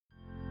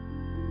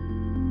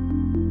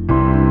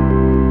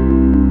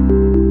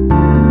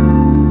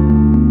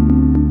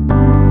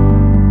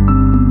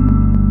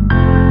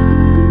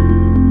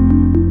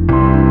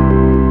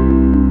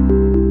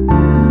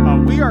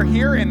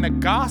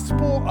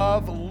Gospel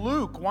of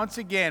Luke. Once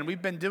again,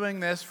 we've been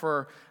doing this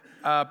for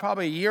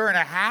probably a year and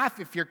a half.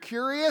 If you're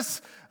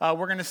curious,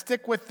 we're going to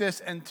stick with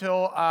this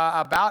until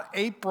about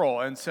April.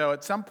 And so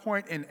at some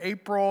point in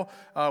April,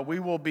 we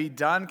will be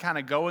done kind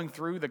of going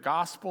through the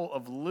Gospel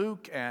of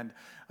Luke. And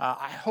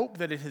I hope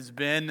that it has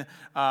been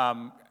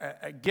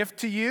a gift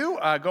to you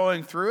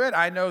going through it.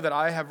 I know that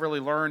I have really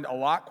learned a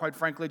lot, quite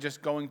frankly,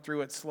 just going through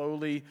it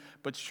slowly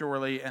but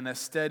surely in a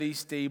steady,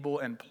 stable,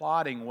 and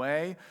plodding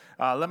way.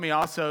 Let me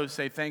also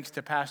say thanks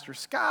to Pastor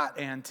Scott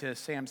and to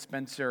Sam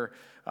Spencer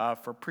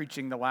for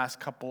preaching the last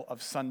couple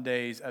of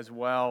Sundays as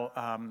well,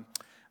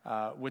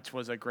 which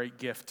was a great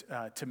gift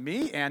to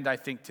me and I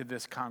think to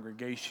this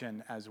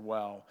congregation as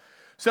well.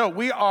 So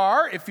we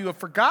are, if you have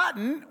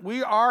forgotten,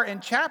 we are in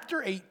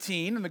chapter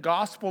 18 in the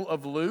Gospel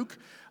of Luke.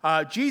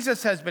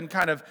 Jesus has been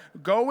kind of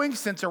going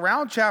since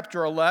around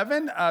chapter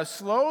 11,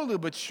 slowly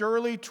but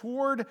surely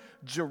toward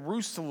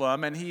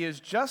Jerusalem, and he is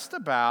just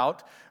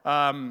about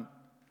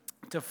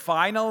to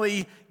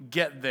finally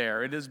get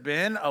there. It has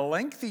been a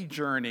lengthy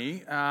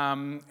journey,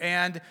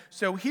 and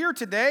so here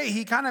today,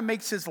 he kind of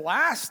makes his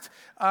last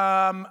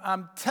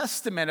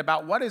testament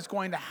about what is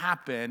going to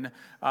happen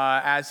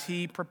as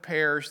he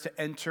prepares to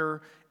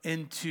enter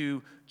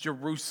into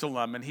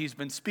Jerusalem. And he's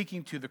been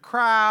speaking to the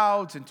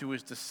crowds and to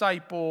his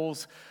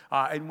disciples.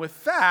 And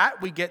with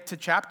that, we get to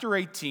chapter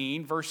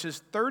 18,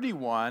 verses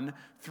 31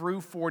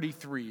 through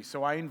 43.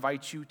 So I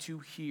invite you to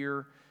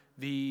hear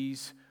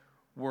these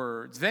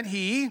words. Then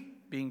he,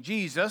 being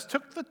Jesus,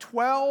 took the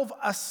 12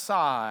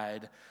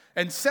 aside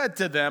and said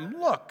to them,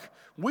 "Look,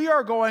 we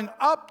are going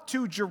up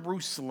to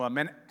Jerusalem,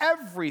 and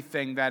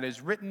everything that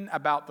is written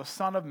about the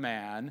Son of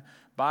Man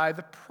by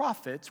the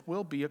prophets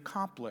will be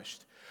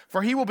accomplished.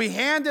 For he will be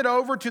handed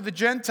over to the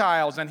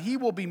Gentiles, and he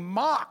will be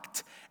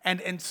mocked and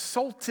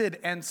insulted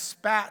and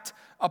spat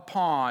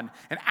upon.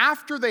 And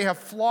after they have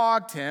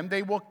flogged him,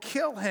 they will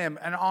kill him,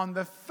 and on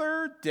the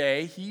third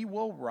day he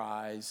will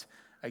rise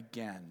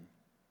again."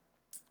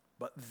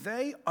 But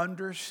they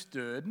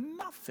understood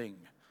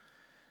nothing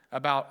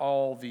about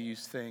all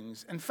these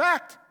things. In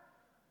fact,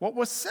 what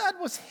was said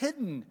was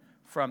hidden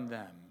from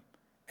them,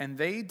 and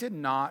they did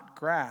not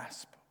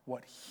grasp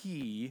what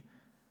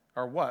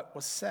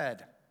was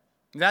said.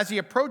 And as he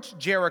approached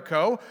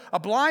Jericho, a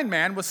blind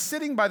man was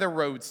sitting by the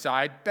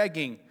roadside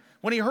begging.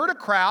 When he heard a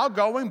crowd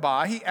going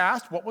by, he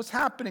asked what was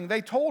happening.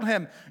 They told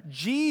him,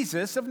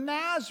 "Jesus of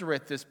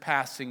Nazareth is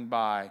passing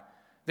by."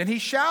 Then he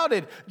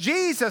shouted,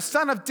 "Jesus,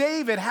 Son of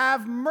David,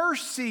 have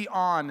mercy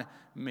on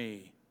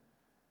me."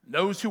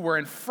 Those who were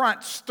in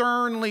front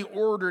sternly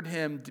ordered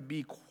him to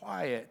be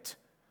quiet.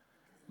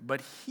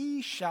 But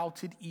he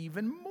shouted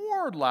even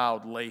more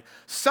loudly,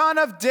 "Son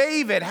of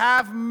David,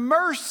 have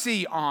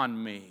mercy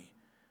on me."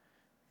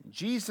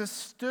 Jesus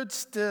stood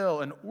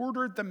still and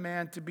ordered the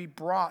man to be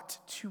brought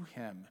to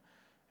him.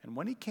 And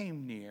when he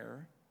came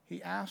near,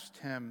 he asked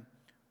him,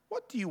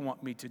 "What do you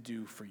want me to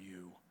do for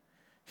you?"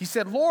 He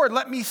said, "Lord,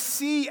 let me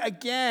see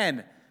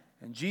again."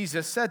 And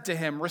Jesus said to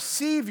him,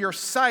 "Receive your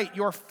sight.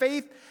 Your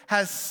faith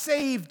has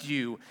saved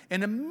you."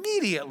 And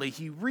immediately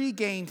he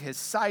regained his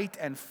sight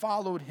and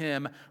followed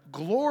him,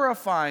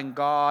 glorifying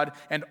God.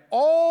 And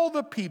all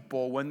the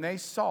people, when they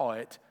saw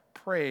it,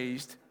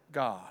 praised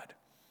God.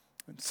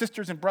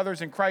 Sisters and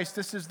brothers in Christ,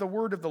 this is the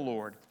word of the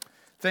Lord.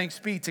 Thanks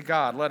be to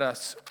God. Let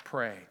us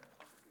pray.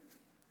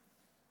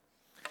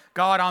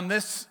 God, on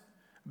this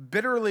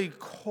bitterly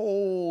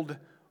cold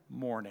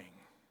morning,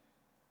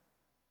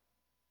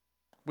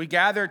 we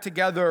gather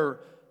together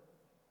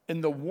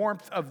in the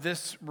warmth of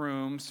this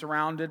room,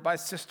 surrounded by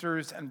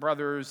sisters and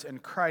brothers in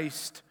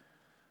Christ,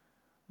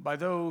 by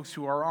those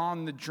who are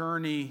on the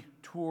journey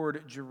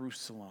toward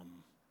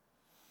Jerusalem.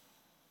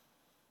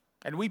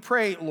 And we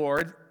pray,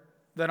 Lord,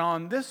 that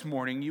on this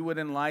morning you would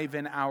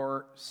enliven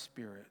our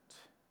spirit.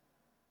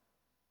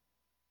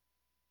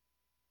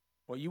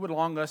 What you would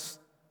long us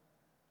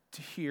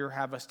to hear,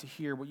 have us to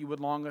hear. What you would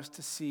long us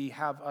to see,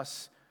 have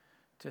us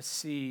to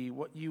see.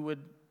 What you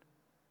would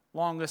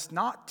long us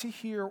not to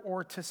hear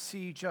or to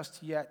see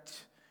just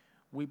yet,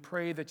 we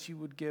pray that you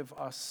would give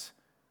us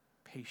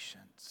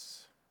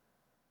patience.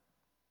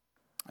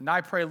 And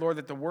I pray, Lord,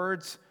 that the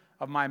words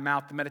of my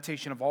mouth, the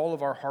meditation of all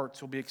of our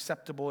hearts will be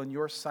acceptable in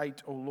your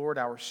sight, O Lord,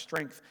 our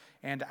strength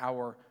and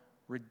our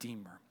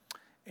Redeemer.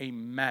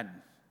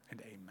 Amen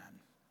and amen.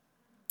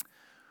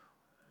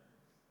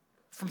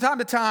 From time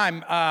to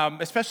time,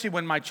 especially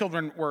when my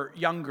children were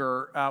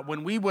younger,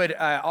 when we would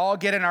all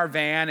get in our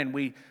van and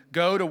we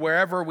go to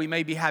wherever we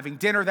may be having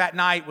dinner that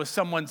night with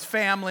someone's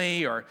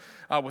family or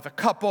with a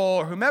couple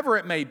or whomever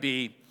it may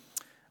be,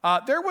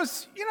 there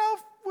was,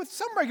 with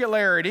some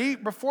regularity,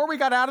 before we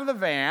got out of the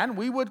van,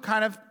 we would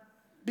kind of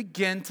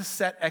begin to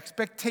set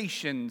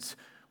expectations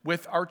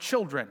with our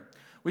children.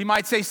 We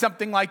might say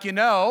something like,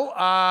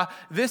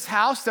 this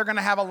house, they're going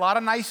to have a lot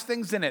of nice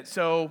things in it,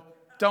 so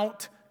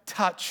don't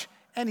touch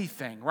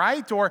anything,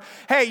 right? Or,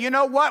 hey, you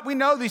know what? We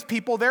know these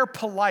people, they're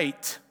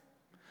polite.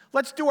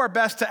 Let's do our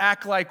best to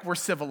act like we're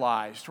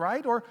civilized,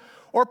 right?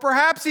 Or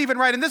perhaps even,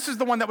 right, and this is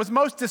the one that was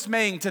most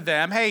dismaying to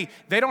them. Hey,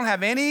 they don't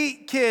have any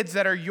kids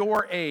that are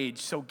your age,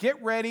 so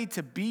get ready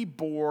to be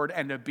bored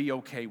and to be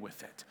okay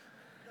with it.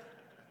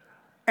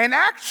 And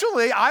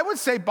actually, I would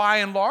say by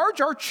and large,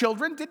 our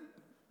children did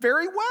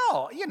very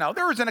well.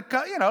 There was an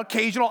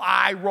occasional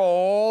eye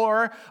roll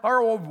or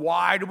well,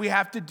 why do we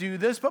have to do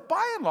this? But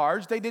by and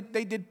large, they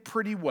did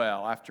pretty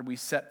well after we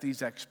set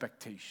these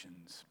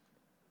expectations.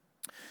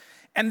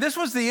 And this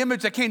was the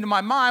image that came to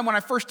my mind when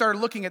I first started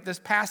looking at this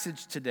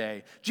passage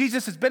today.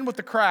 Jesus has been with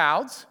the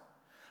crowds,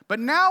 but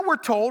now we're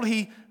told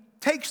he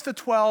takes the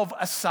 12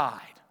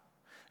 aside.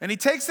 And he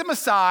takes them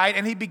aside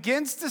and he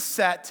begins to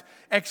set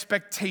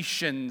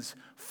expectations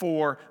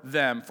for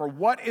them, for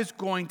what is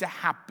going to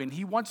happen.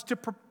 He wants to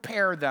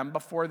prepare them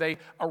before they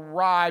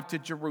arrive to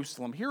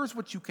Jerusalem. Here's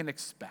what you can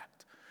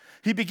expect.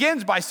 He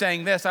begins by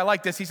saying this. I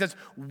like this. He says,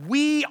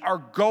 we are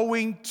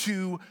going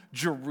to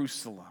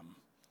Jerusalem.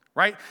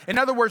 Right? In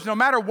other words, no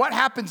matter what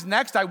happens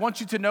next, I want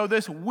you to know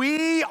this,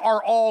 we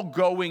are all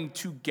going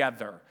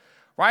together,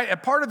 right? A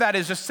part of that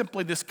is just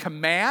simply this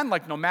command,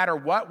 like no matter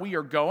what, we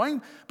are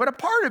going. But a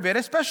part of it,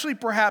 especially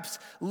perhaps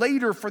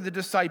later for the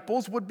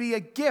disciples, would be a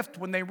gift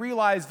when they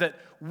realize that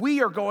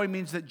we are going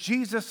means that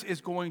Jesus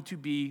is going to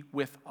be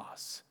with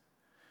us.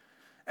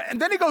 And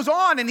then he goes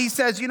on and he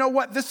says, you know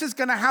what, this is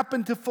going to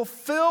happen to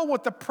fulfill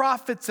what the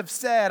prophets have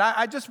said.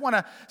 I just want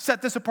to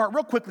set this apart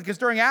real quickly because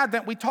during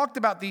Advent we talked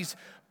about these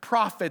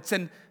prophets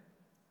and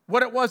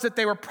what it was that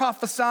they were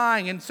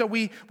prophesying. And so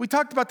we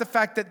talked about the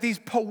fact that these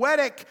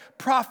poetic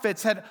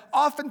prophets had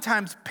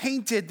oftentimes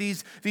painted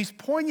these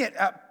poignant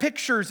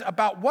pictures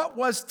about what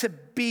was to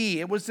be.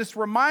 It was this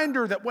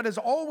reminder that what has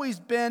always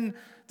been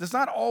does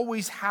not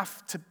always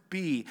have to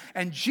be.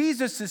 And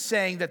Jesus is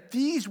saying that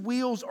these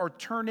wheels are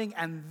turning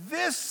and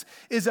this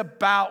is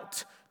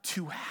about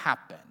to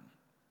happen.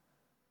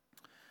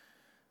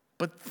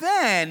 But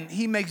then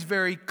he makes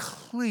very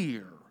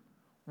clear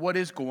what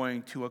is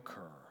going to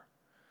occur.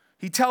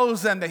 He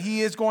tells them that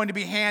he is going to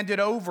be handed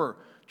over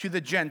to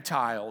the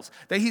Gentiles,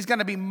 that he's going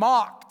to be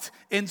mocked,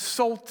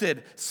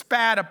 insulted,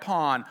 spat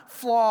upon,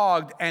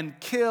 flogged, and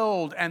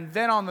killed, and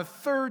then on the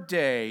third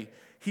day,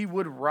 he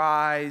would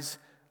rise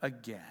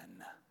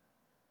again.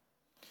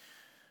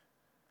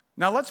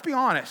 Now, let's be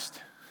honest.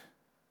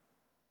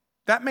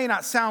 That may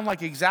not sound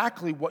like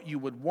exactly what you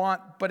would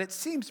want, but it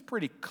seems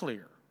pretty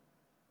clear.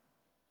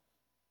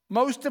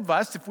 Most of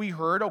us, if we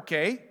heard,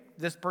 okay,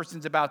 this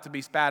person's about to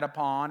be spat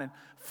upon and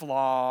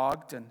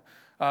flogged and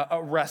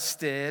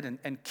arrested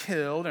and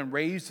killed and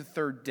raised the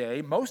third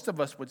day, most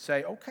of us would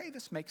say, okay,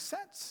 this makes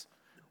sense.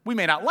 We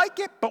may not like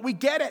it, but we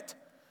get it.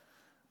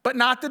 But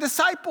not the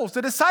disciples.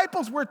 The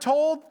disciples, we're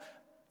told,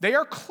 they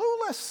are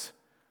clueless.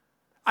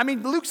 I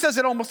mean, Luke says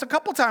it almost a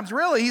couple times,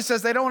 really. He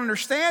says they don't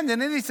understand,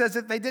 and then he says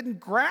that they didn't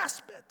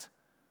grasp it.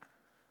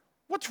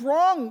 What's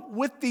wrong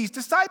with these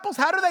disciples?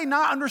 How do they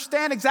not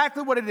understand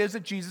exactly what it is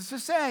that Jesus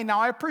is saying? Now,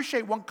 I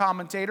appreciate one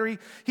commentator.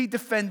 He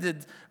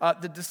defended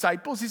the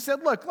disciples. He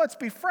said, look, let's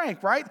be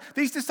frank, right?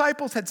 These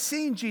disciples had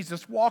seen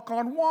Jesus walk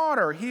on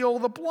water, heal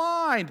the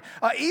blind,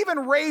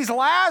 even raise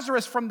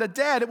Lazarus from the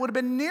dead. It would have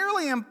been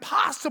nearly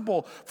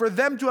impossible for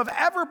them to have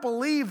ever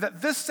believed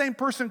that this same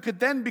person could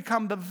then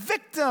become the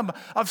victim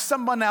of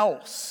someone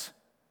else.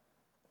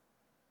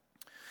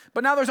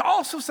 But now there's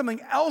also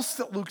something else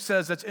that Luke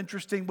says that's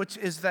interesting, which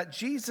is that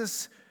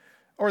Jesus,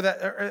 or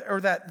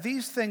that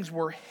these things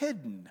were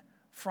hidden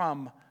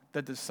from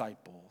the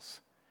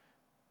disciples.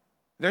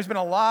 There's been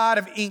a lot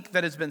of ink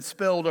that has been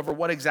spilled over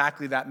what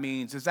exactly that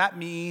means. Does that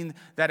mean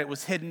that it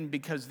was hidden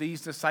because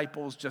these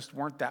disciples just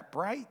weren't that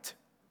bright?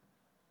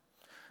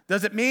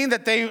 Does it mean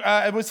that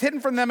it was hidden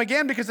from them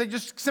again because they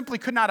just simply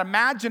could not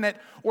imagine it?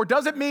 Or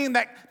does it mean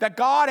that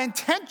God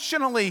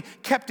intentionally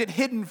kept it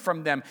hidden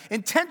from them,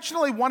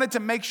 intentionally wanted to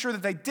make sure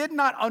that they did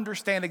not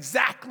understand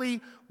exactly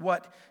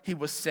what he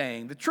was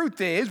saying? The truth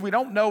is, we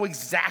don't know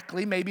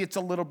exactly. Maybe it's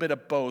a little bit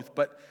of both.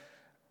 But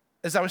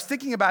as I was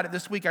thinking about it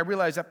this week, I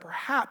realized that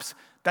perhaps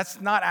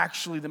that's not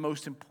actually the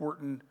most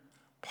important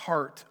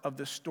part of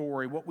the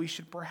story. What we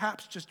should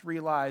perhaps just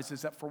realize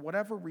is that for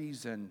whatever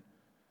reason,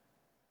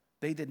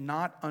 they did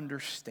not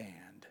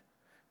understand.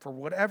 For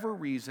whatever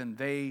reason,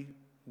 they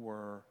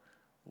were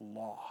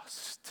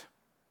lost.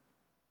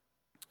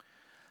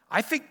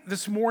 I think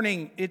this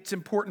morning it's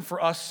important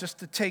for us just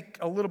to take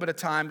a little bit of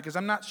time, because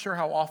I'm not sure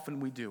how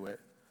often we do it,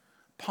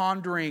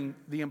 pondering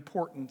the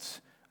importance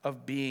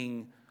of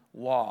being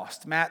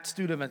lost. Matt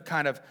Studevant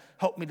kind of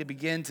helped me to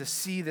begin to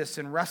see this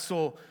and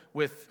wrestle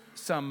with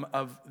some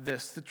of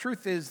this. The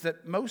truth is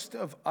that most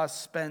of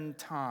us spend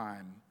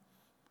time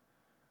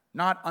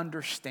not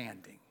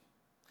understanding.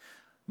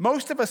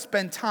 Most of us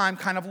spend time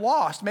kind of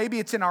lost. Maybe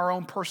it's in our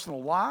own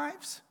personal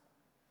lives.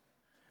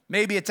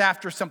 Maybe it's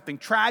after something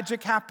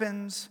tragic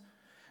happens.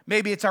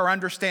 Maybe it's our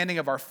understanding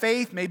of our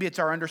faith. Maybe it's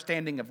our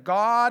understanding of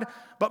God.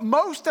 But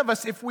most of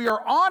us, if we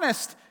are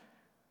honest,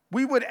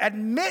 we would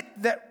admit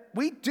that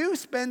we do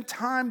spend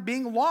time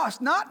being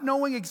lost, not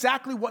knowing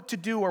exactly what to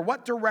do or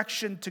what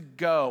direction to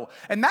go.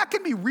 And that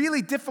can be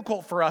really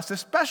difficult for us,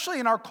 especially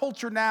in our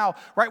culture now,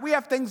 right? We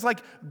have things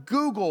like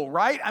Google,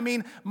 right? I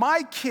mean,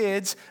 my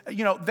kids,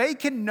 they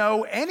can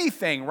know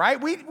anything,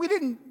 right? We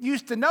didn't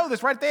used to know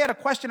this, right? If they had a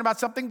question about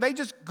something, they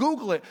just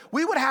Google it.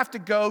 We would have to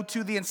go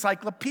to the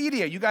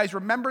encyclopedia. You guys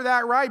remember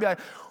that, right? Be like,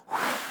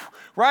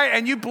 right?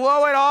 And you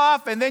blow it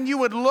off, and then you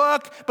would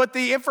look, but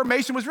the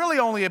information was really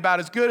only about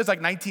as good as like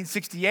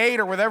 1968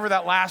 or whatever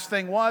that last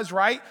thing was,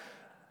 right?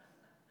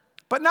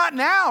 But not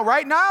now,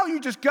 right? Now you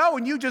just go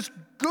and you just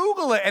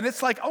Google it, and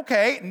it's like,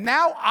 okay,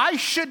 now I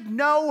should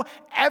know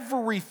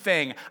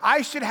everything.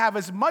 I should have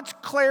as much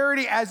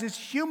clarity as is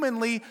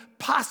humanly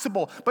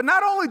possible. But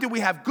not only do we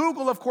have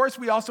Google, of course,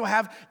 we also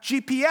have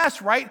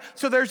GPS, right?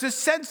 So there's this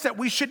sense that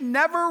we should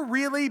never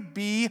really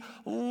be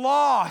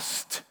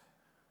lost.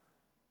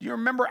 You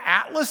remember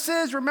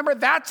atlases? Remember,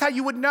 that's how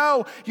you would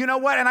know. You know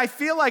what? And I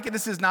feel like, and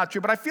this is not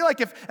true, but I feel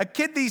like if a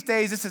kid these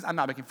days, I'm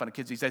not making fun of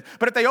kids these days,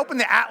 but if they open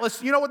the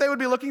atlas, you know what they would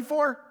be looking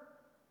for?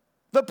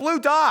 The blue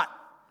dot.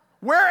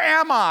 Where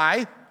am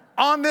I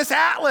on this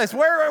atlas?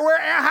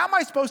 How am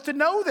I supposed to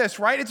know this,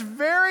 right? It's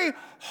very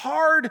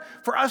hard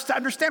for us to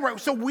understand, right?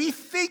 So we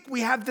think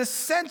we have this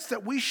sense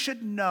that we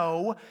should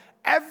know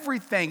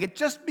everything. It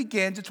just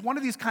begins. It's one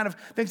of these kind of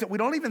things that we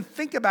don't even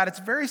think about. It's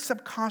very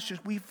subconscious.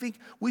 We think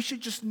we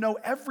should just know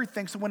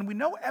everything. So when we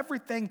know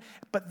everything,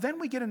 but then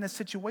we get in a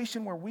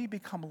situation where we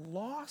become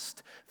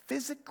lost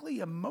physically,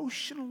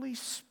 emotionally,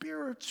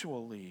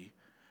 spiritually,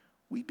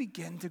 we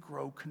begin to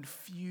grow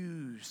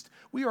confused.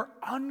 We are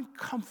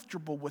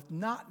uncomfortable with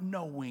not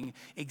knowing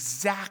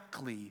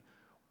exactly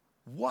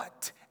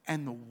what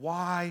and the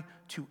why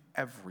to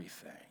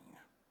everything.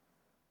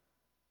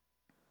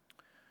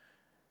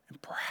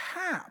 And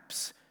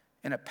perhaps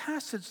in a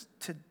passage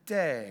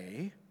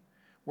today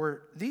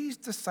where these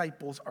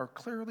disciples are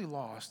clearly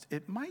lost,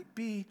 it might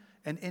be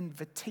an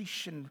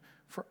invitation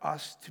for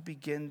us to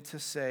begin to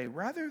say,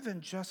 rather than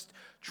just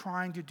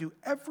trying to do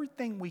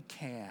everything we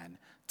can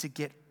to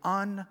get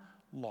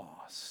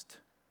unlost,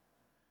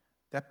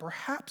 that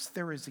perhaps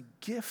there is a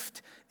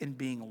gift in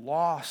being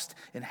lost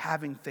and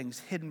having things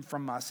hidden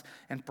from us,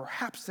 and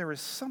perhaps there is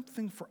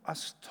something for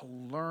us to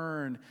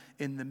learn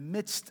in the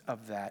midst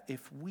of that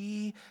if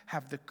we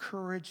have the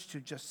courage to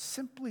just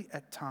simply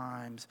at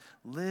times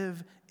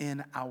live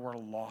in our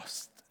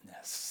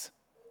lostness.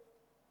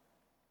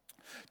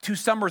 2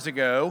 summers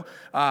ago,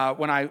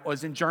 when I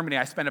was in Germany,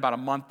 I spent about a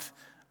month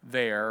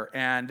there,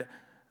 and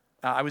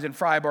I was in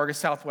Freiburg, a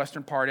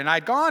southwestern part, and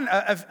I'd gone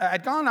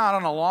out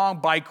on a long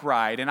bike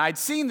ride, and I'd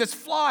seen this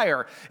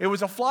flyer. It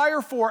was a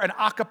flyer for an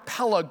a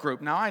cappella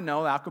group. Now, I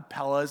know a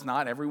cappella is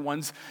not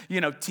everyone's,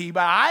 tea,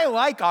 but I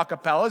like a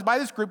cappellas by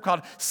this group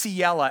called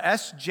Själla,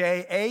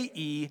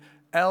 Själla,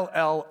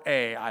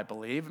 I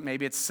believe.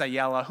 Maybe it's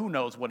Sayella. Who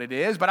knows what it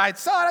is? But I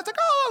saw it. I was like,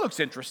 oh, that looks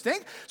interesting.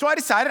 So I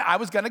decided I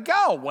was going to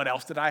go. What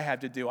else did I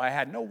have to do? I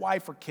had no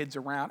wife or kids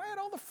around. I had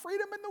all the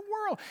freedom in the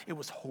world. It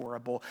was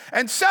horrible.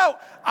 And so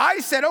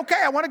I said,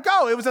 okay, I want to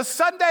go. It was a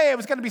Sunday. It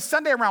was going to be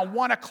Sunday around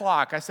 1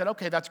 o'clock. I said,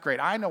 okay, that's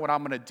great. I know what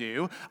I'm going to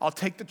do. I'll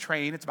take the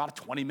train. It's about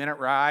a 20-minute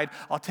ride.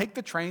 I'll take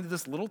the train to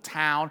this little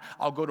town.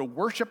 I'll go to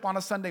worship on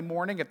a Sunday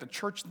morning at the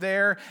church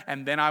there,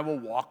 and then I will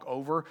walk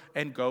over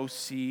and go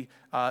see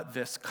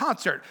this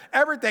concert.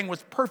 Everything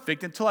was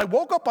perfect until I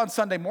woke up on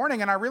Sunday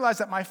morning and I realized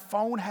that my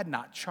phone had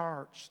not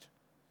charged.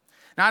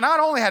 Now, not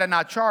only had it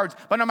not charged,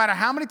 but no matter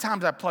how many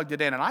times I plugged it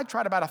in, and I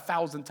tried about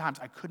 1,000 times,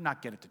 I could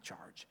not get it to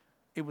charge.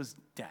 It was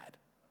dead.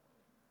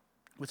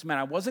 Which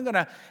meant I wasn't going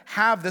to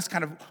have this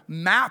kind of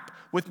map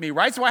with me,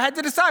 right? So I had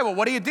to decide, well,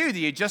 what do? Do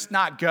you just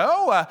not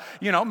go?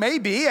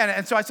 Maybe.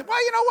 And so I said,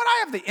 well, you know what?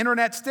 I have the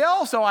internet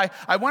still. So I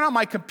went on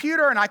my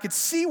computer, and I could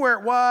see where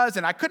it was,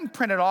 and I couldn't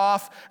print it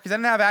off because I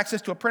didn't have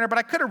access to a printer, but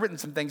I could have written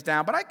some things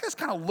down. But I just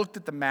kind of looked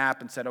at the map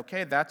and said,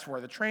 okay, that's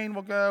where the train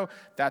will go.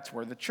 That's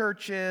where the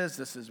church is.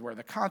 This is where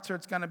the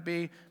concert's going to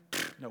be.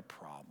 No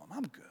problem.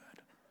 I'm good.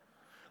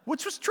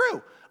 Which was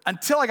true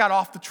until I got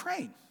off the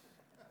train.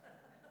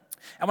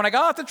 And when I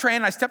got off the train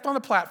and I stepped on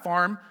the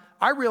platform,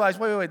 I realized,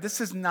 wait,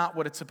 this is not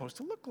what it's supposed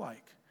to look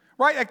like.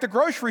 Right? Like the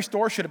grocery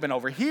store should have been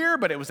over here,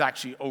 but it was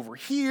actually over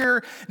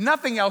here.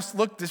 Nothing else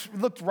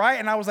looked right.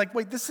 And I was like,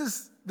 wait, this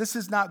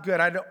is not good.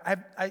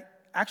 I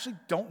actually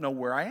don't know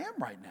where I am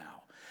right now.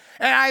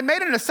 And I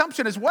made an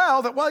assumption as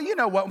well that, well, you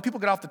know what, when people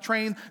get off the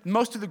train,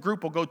 most of the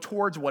group will go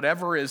towards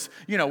whatever is,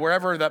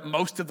 wherever the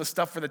most of the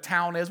stuff for the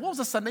town is. Well, it was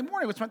a Sunday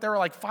morning, which meant there were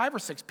like 5 or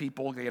 6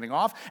 people getting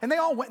off, and they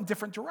all went in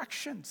different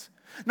directions.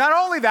 Not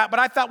only that, but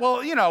I thought,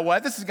 well, you know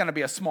what, this is going to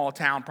be a small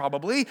town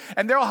probably,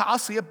 and I'll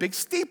see a big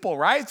steeple,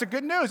 right? It's a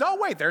good news. Oh,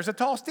 wait, there's a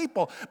tall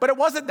steeple. But it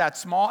wasn't that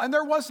small, and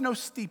there was no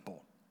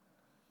steeple.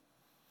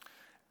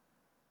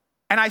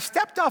 And I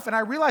stepped off, and I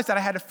realized that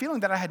I had a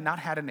feeling that I had not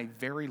had in a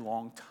very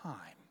long time.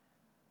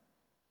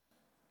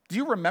 Do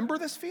you remember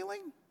this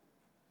feeling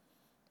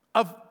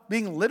of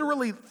being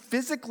literally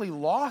physically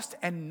lost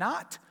and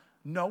not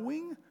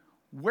knowing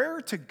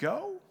where to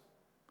go?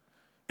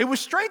 It was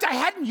strange. I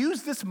hadn't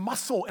used this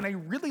muscle in a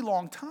really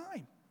long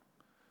time.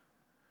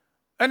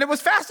 And it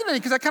was fascinating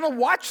because I kind of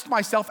watched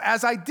myself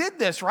as I did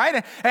this,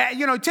 right?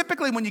 And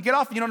typically when you get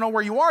off and you don't know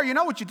where you are, you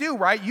know what you do,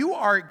 right? You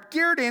are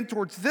geared in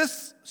towards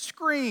this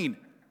screen.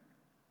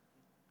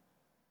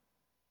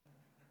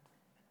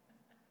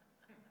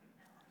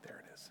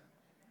 There it is.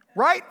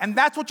 Right? And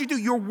that's what you do.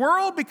 Your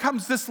world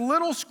becomes this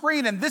little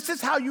screen, and this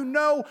is how you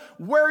know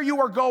where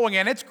you are going.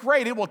 And it's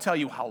great. It will tell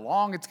you how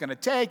long it's going to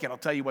take. It'll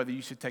tell you whether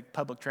you should take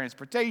public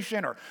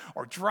transportation or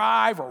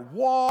drive or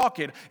walk.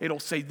 It'll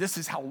say this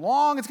is how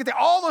long it's going to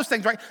take. All those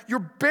things, right? You're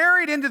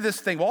buried into this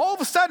thing. Well, all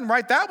of a sudden,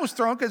 right, that was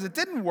thrown because it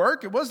didn't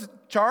work. It wasn't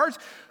charged.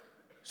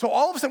 So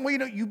all of a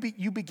sudden,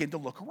 you begin to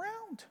look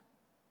around.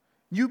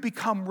 You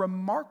become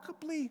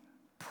remarkably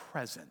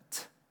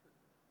present.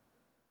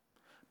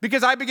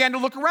 Because I began to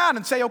look around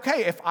and say,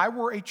 okay, if I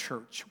were a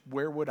church,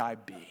 where would I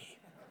be?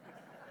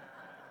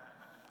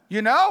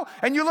 And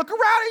you look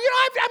around,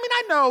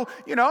 I know,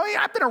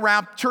 I've been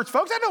around church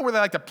folks. I know where they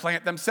like to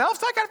plant themselves.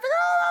 So I kind of figure,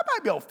 I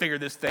might be able to figure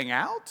this thing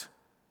out.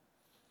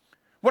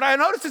 What I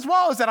noticed as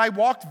well is that I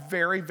walked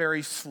very,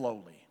 very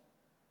slowly.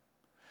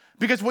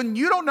 Because when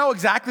you don't know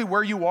exactly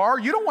where you are,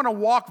 you don't want to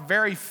walk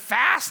very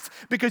fast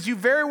because you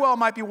very well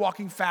might be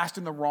walking fast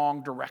in the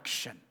wrong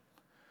direction.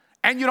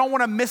 And you don't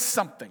want to miss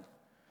something.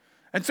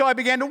 And so I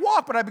began to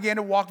walk, but I began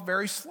to walk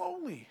very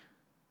slowly.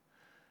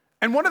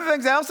 And one of the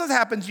things else that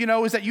happens,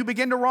 is that you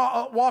begin to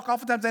walk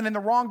oftentimes in the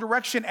wrong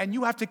direction, and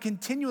you have to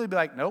continually be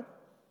like, nope,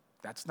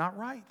 that's not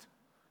right.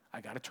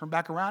 I got to turn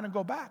back around and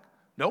go back.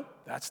 Nope,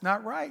 that's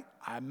not right.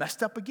 I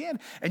messed up again.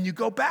 And you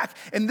go back.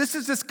 And this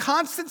is this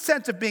constant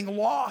sense of being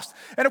lost.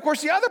 And of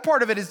course, the other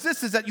part of it is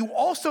that you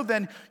also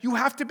then, you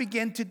have to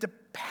begin to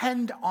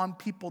depend on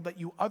people that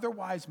you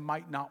otherwise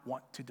might not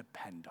want to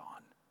depend on.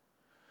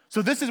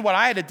 So this is what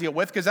I had to deal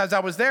with, because as I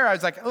was there, I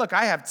was like, look,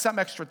 I have some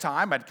extra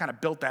time. I'd kind of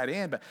built that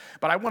in, but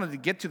I wanted to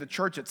get to the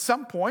church at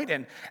some point.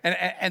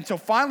 And so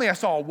finally I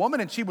saw a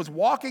woman, and she was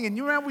walking,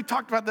 and we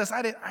talked about this.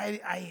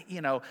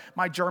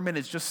 My German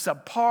is just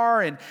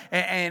subpar,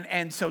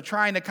 and so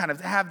trying to kind of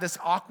have this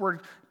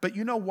awkward, but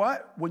you know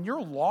what? When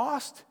you're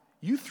lost,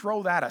 you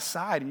throw that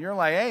aside, and you're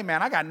like, hey,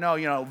 man, I got to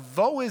know,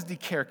 wo ist die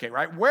Kirche,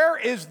 right? Where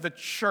is the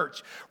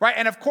church, right?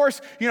 And of course,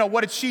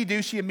 what did she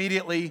do? She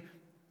immediately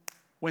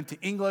went to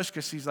English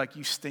because she's like,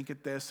 you stink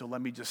at this, so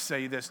let me just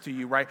say this to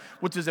you, right?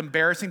 Which is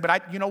embarrassing,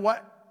 but you know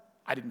what?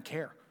 I didn't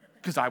care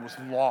because I was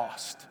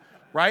lost,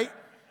 right?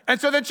 And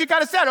so then she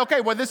kind of said,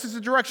 okay, well, this is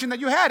the direction that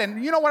you had.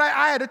 And you know what?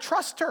 I had to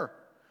trust her.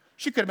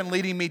 She could have been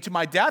leading me to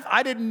my death.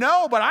 I didn't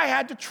know, but I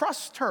had to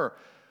trust her.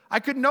 I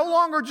could no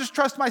longer just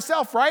trust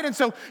myself, right? And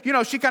so,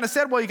 she kind of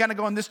said, well, you got to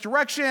go in this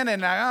direction.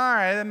 And all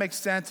right, that makes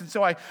sense. And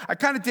so I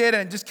kind of did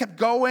and just kept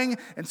going.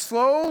 And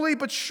slowly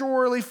but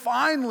surely,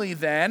 finally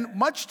then,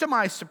 much to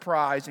my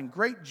surprise and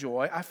great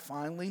joy, I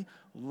finally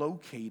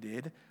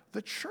located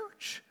the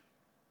church.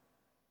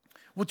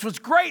 Which was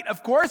great,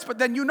 of course, but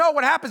then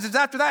what happens is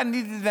after that, I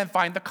needed to then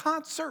find the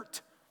concert.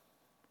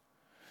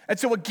 And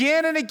so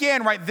again and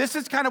again, right, this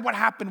is kind of what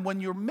happened when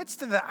you're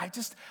midst of that.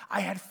 I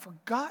had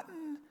forgotten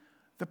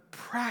the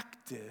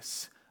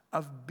practice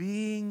of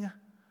being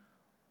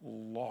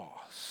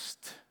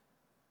lost.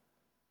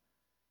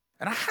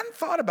 And I hadn't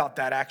thought about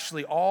that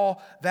actually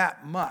all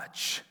that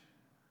much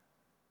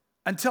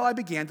until I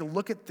began to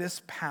look at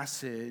this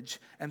passage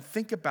and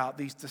think about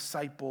these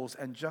disciples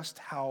and just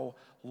how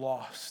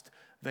lost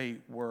they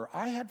were.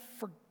 I had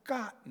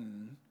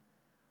forgotten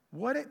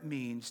what it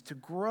means to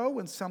grow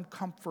in some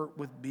comfort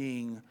with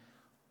being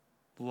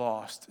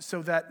lost,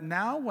 so that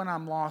now when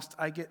I'm lost,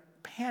 I get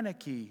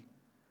panicky.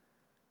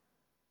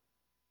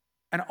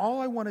 And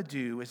all I want to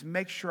do is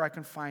make sure I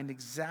can find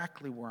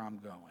exactly where I'm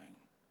going.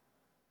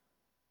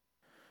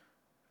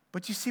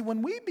 But you see,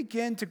 when we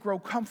begin to grow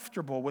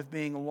comfortable with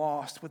being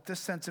lost, with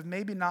this sense of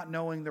maybe not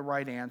knowing the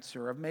right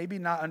answer, of maybe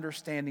not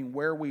understanding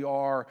where we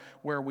are,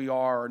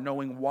 or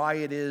knowing why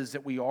it is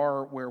that we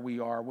are where we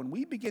are, when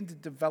we begin to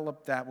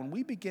develop that, when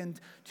we begin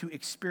to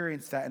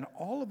experience that, and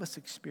all of us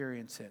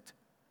experience it,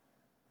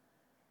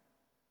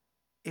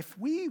 if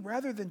we,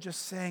 rather than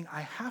just saying,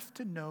 I have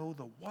to know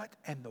the what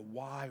and the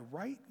why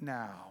right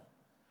now,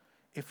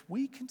 if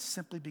we can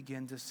simply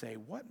begin to say,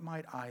 what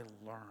might I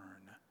learn?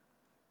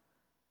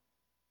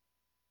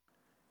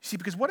 See,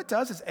 because what it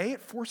does is, it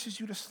forces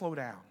you to slow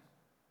down.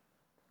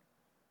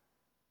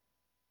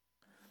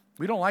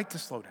 We don't like to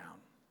slow down.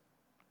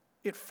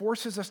 It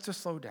forces us to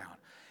slow down.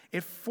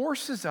 It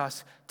forces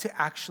us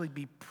to actually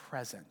be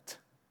present.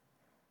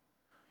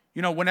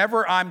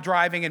 Whenever I'm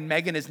driving and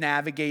Megan is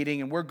navigating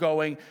and we're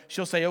going,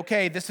 she'll say,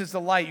 okay, this is the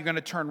light, you're going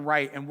to turn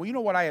right. And you know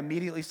what I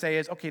immediately say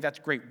is, okay, that's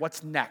great.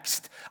 What's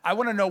next? I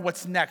want to know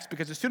what's next,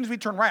 because as soon as we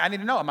turn right, I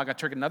need to know, am I going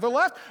to take another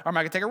left or am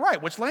I going to take a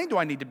right? Which lane do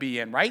I need to be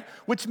in, right?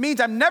 Which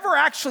means I'm never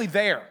actually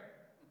there.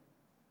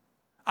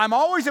 I'm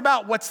always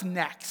about what's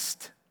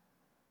next.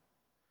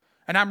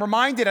 And I'm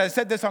reminded, I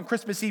said this on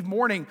Christmas Eve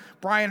morning,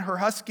 Brian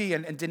Herhusky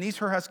and Denise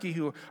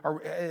Herhusky,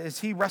 as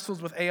he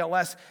wrestles with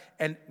ALS,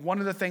 and one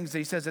of the things that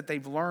he says that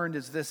they've learned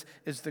is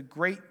the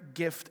great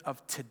gift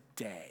of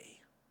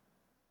today.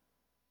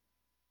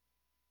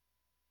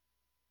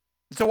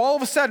 So all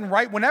of a sudden,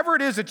 right, whenever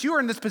it is that you are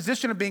in this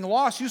position of being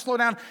lost, you slow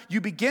down,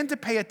 you begin to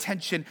pay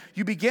attention,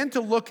 you begin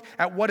to look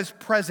at what is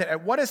present,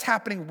 at what is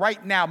happening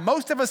right now.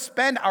 Most of us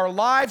spend our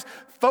lives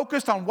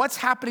focused on what's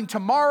happening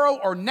tomorrow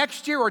or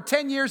next year or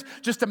 10 years,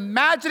 just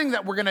imagining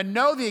that we're going to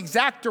know the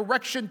exact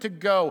direction to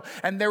go.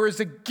 And there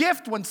is a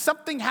gift when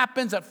something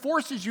happens that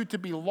forces you to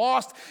be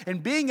lost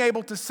and being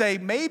able to say,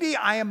 maybe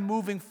I am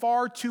moving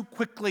far too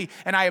quickly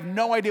and I have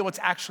no idea what's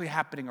actually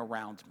happening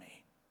around me.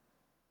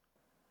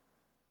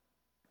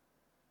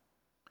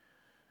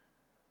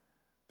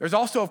 There's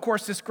also, of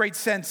course, this great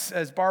sense,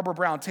 as Barbara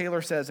Brown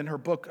Taylor says in her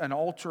book, An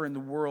Altar in the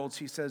World,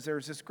 she says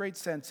there's this great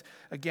sense,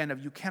 again,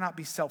 of you cannot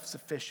be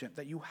self-sufficient,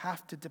 that you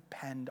have to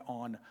depend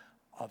on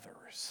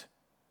others.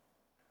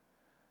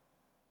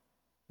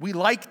 We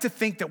like to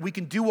think that we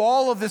can do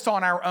all of this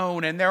on our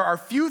own, and there are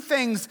few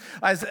things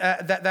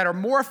that are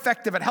more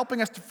effective at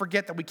helping us to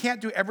forget that we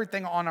can't do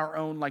everything on our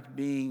own, like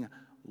being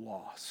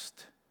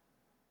lost.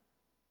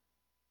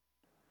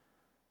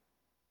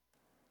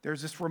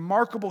 There's this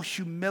remarkable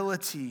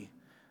humility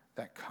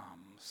that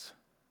comes.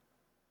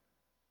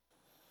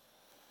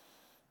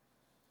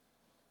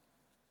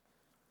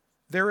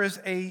 There is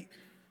an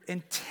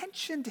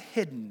intentioned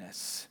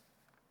hiddenness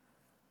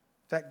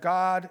that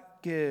God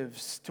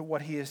gives to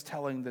what he is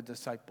telling the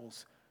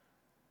disciples.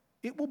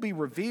 It will be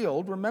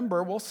revealed.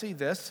 Remember, we'll see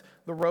this,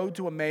 the road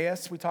to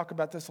Emmaus. We talk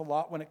about this a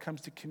lot when it comes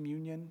to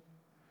communion.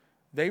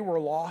 They were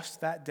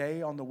lost that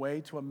day on the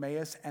way to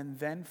Emmaus, and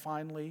then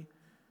finally,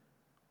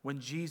 when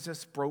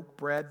Jesus broke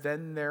bread,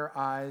 then their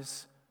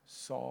eyes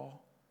saw.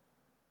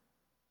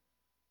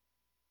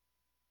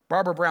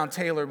 Barbara Brown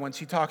Taylor, when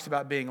she talks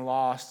about being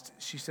lost,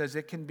 she says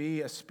it can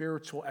be a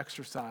spiritual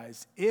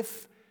exercise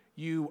if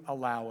you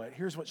allow it.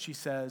 Here's what she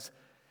says.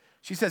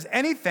 She says,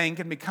 anything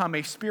can become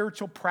a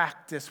spiritual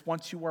practice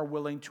once you are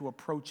willing to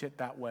approach it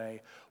that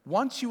way.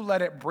 Once you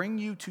let it bring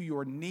you to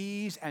your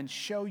knees and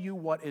show you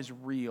what is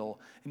real,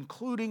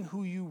 including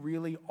who you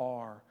really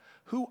are,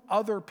 who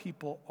other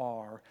people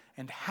are,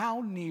 and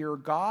how near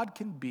God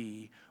can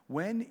be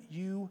when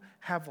you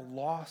have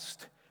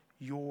lost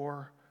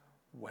your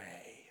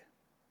way.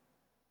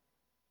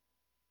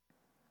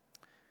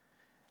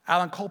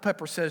 Alan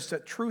Culpepper says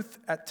that truth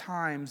at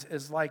times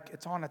is like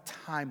it's on a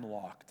time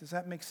lock. Does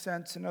that make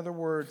sense? In other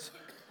words,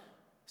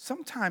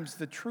 sometimes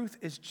the truth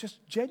is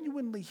just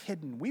genuinely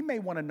hidden. We may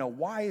want to know,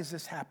 why is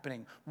this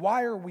happening?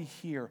 Why are we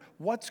here?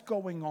 What's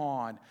going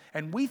on?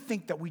 And we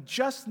think that we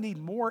just need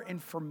more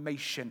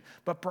information,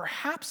 but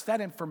perhaps that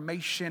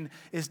information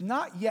is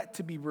not yet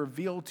to be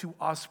revealed to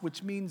us,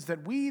 which means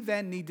that we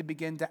then need to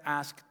begin to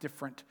ask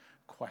different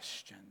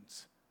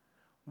questions.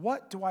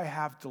 What do I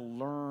have to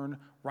learn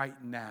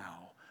right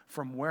now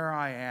from where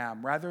I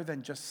am, rather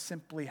than just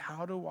simply,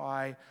 how do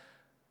I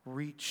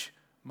reach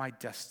my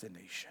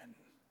destination?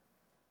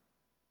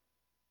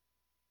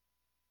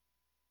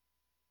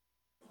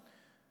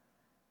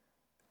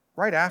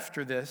 Right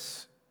after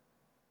this,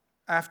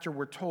 after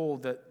we're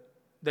told that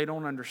they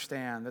don't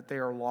understand, that they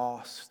are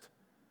lost,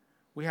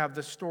 we have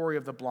the story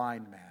of the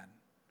blind man.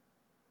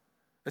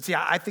 But see,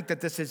 I think that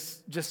this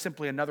is just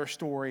simply another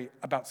story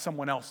about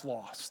someone else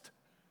lost.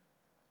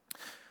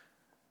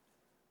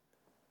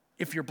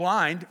 If you're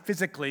blind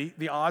physically,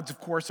 the odds, of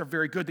course, are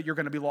very good that you're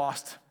going to be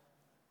lost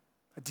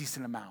a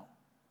decent amount.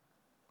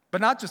 But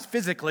not just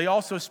physically,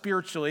 also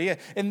spiritually.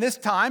 In this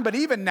time, but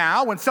even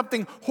now, when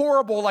something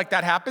horrible like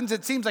that happens,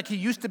 it seems like he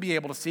used to be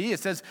able to see.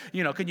 It says,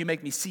 can you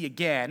make me see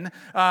again?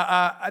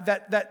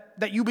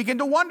 That you begin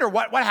to wonder,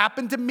 what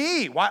happened to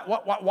me?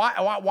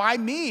 Why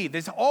me?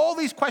 There's all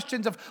these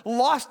questions of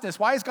lostness.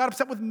 Why is God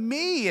upset with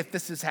me if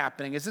this is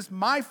happening? Is this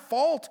my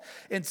fault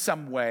in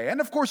some way?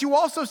 And of course, you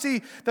also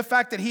see the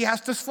fact that he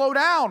has to slow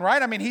down,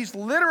 right? I mean, he's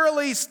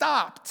literally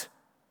stopped.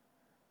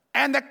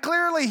 And that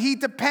clearly he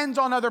depends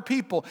on other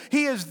people.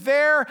 He is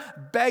there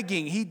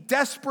begging. He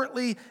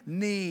desperately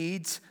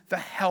needs the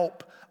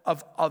help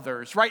of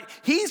others, right?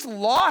 He's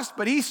lost,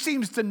 but he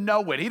seems to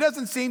know it. He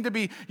doesn't seem to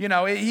be,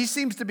 he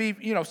seems to be,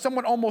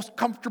 somewhat almost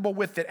comfortable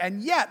with it.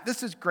 And yet,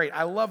 this is great.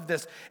 I love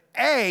this.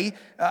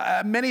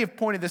 Many have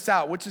pointed this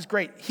out, which is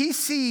great. He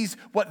sees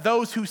what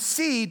those who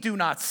see do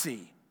not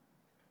see.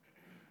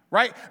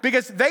 Right?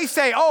 Because they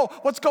say,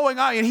 what's going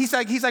on? And he's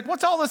like,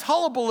 what's all this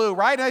hullabaloo,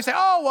 right? And they say,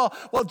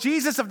 well,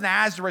 Jesus of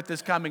Nazareth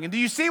is coming. And do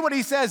you see what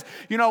he says?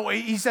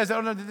 He says,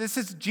 no, this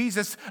is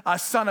Jesus,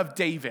 son of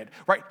David,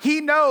 right? He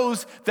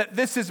knows that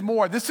this is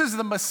more. This is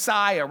the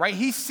Messiah, right?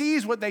 He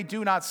sees what they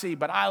do not see.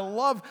 But I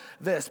love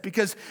this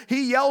because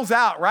he yells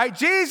out, right?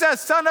 Jesus,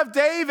 son of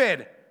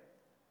David.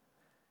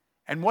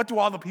 And what do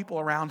all the people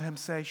around him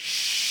say?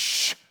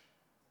 Shh.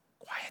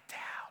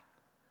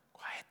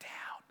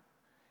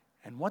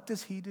 And what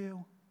does he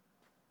do?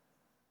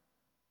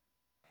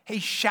 He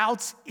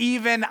shouts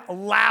even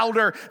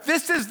louder.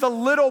 This is the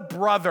little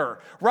brother,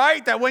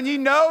 right? That when he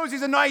knows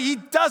he's annoying, he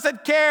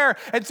doesn't care.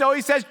 And so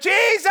he says,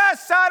 Jesus,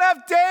 son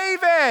of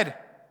David.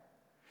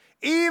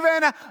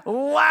 Even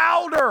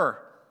louder.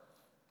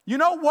 You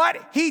know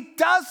what? He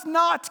does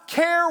not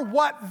care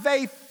what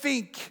they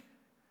think.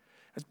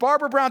 As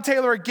Barbara Brown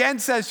Taylor again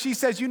says, she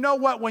says, you know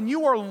what? When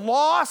you are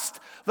lost,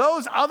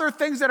 those other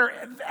things that are,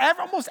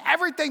 almost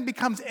everything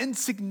becomes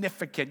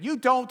insignificant. You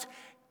don't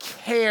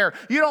care.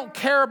 You don't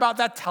care about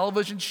that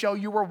television show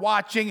you were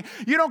watching.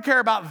 You don't care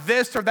about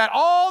this or that,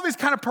 all these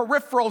kind of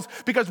peripherals,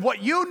 because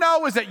what you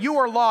know is that you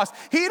are lost.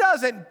 He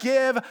doesn't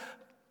give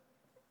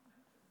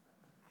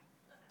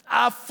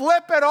a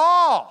flip at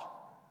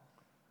all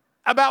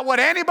about what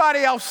anybody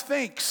else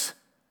thinks.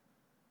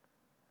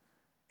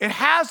 It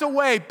has a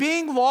way,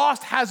 being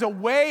lost has a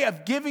way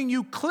of giving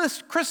you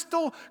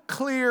crystal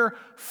clear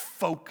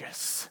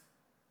focus.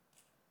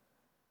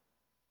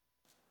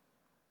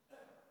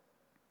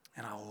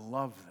 And I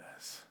love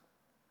this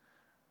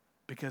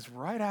because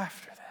right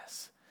after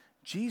this,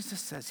 Jesus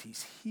says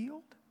he's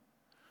healed.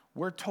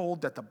 We're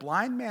told that the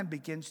blind man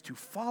begins to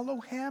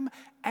follow him,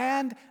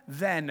 and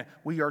then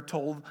we are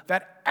told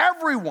that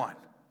everyone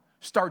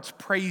starts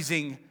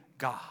praising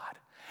God.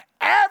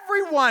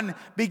 Everyone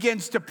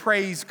begins to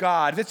praise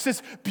God. It's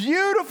this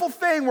beautiful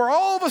thing where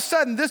all of a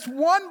sudden this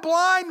one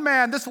blind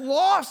man, this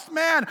lost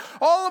man,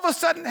 all of a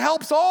sudden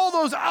helps all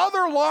those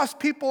other lost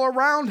people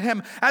around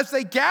him. As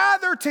they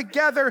gather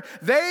together,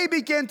 they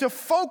begin to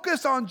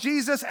focus on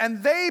Jesus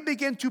and they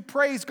begin to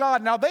praise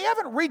God. Now, they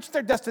haven't reached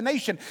their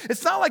destination.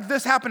 It's not like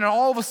this happened and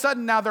all of a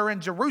sudden now they're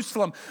in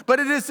Jerusalem, but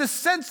it is this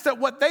sense that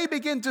what they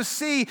begin to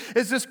see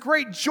is this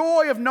great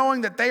joy of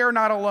knowing that they are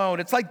not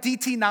alone. It's like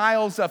D.T.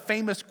 Niles'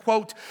 famous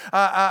quote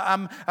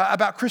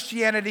about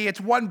Christianity. It's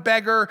one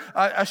beggar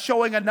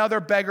showing another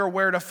beggar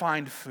where to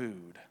find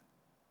food.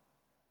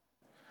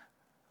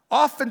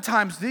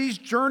 Oftentimes, these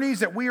journeys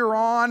that we are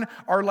on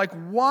are like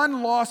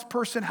one lost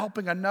person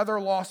helping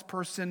another lost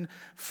person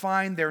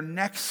find their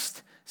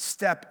next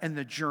step in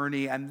the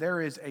journey, and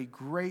there is a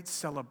great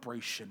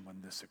celebration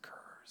when this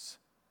occurs.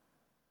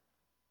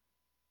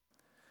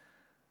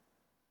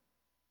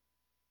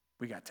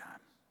 We got time.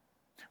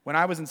 When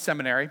I was in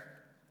seminary,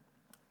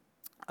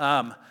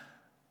 there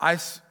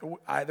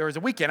was a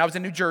weekend. I was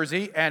in New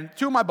Jersey, and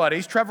two of my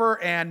buddies,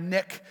 Trevor and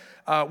Nick,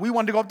 we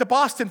wanted to go up to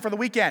Boston for the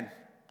weekend.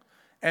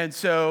 And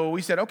so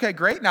we said, okay,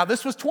 great. Now,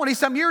 this was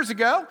 20-some years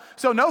ago,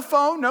 so no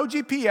phone, no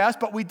GPS,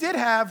 but we did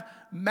have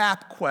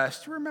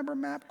MapQuest. You remember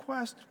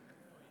MapQuest?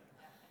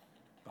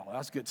 Oh,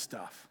 that's good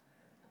stuff.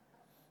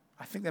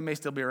 I think they may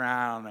still be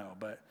around. I don't know,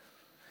 but...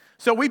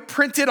 So we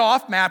printed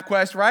off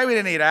MapQuest, right? We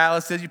didn't need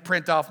atlases. You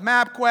print off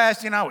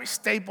MapQuest, we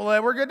staple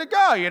it. We're good to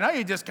go,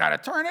 you just kind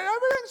of turn it.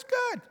 Everything's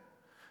good.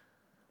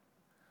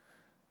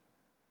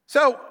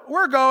 So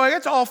we're going,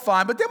 it's all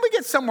fine, but then we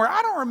get somewhere,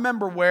 I don't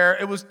remember where,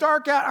 it was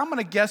dark out, I'm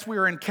gonna guess we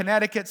were in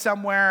Connecticut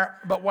somewhere,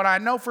 but what I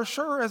know for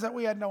sure is that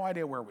we had no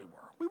idea where we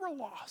were. We were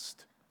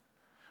lost,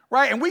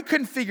 right? And we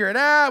couldn't figure it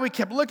out. We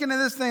kept looking at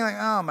this thing like,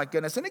 oh my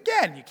goodness. And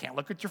again, you can't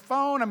look at your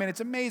phone. I mean, it's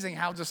amazing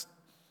how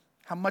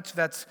much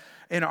that's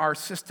in our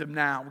system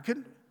now.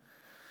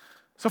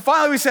 So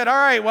finally we said, all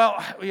right,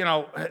 well,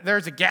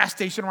 there's a gas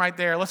station right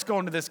there. Let's go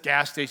into this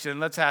gas station.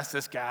 Let's ask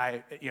this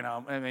guy,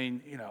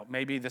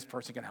 maybe this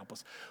person can help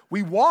us.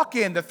 We walk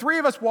in, the three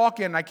of us walk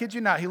in, and I kid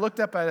you not, he looked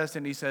up at us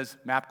and he says,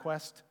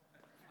 MapQuest?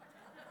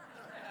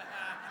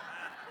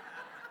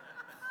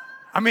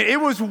 I mean, it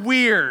was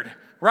weird,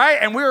 right?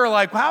 And we were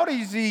like, how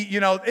does he,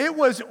 it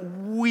was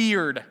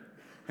weird.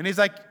 And he's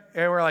like,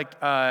 and we're like,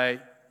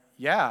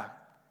 yeah.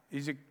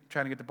 Is he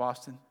trying to get to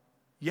Boston?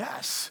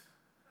 Yes.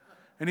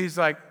 And he's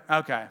like,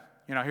 okay,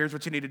 here's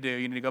what you need to do.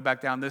 You need to go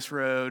back down this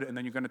road, and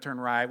then you're going to turn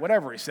right.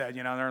 Whatever he said,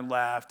 turn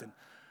left. And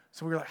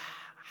so we were like,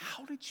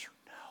 how did you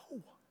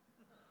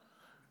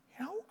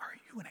know? Are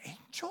you an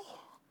angel?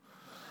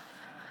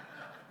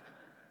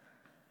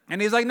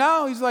 And he's like,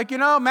 no. He's like,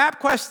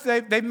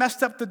 MapQuest, they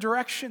messed up the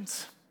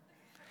directions.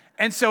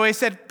 And so he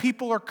said,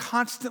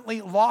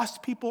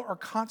 lost people are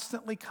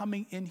constantly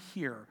coming in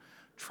here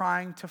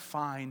trying to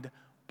find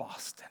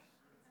Boston.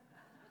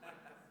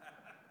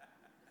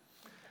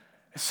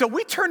 So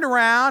we turned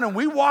around and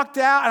we walked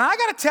out, and I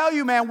got to tell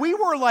you, man, we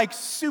were like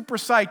super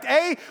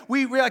psyched.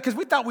 We realized, because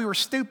we thought we were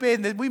stupid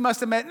and that we must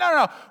have met.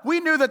 No. We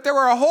knew that there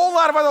were a whole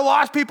lot of other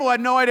lost people who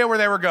had no idea where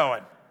they were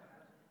going.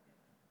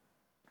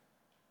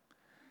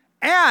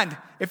 And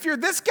if you're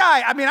this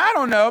guy, I mean, I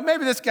don't know,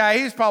 maybe this guy,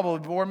 he's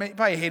probably bored, maybe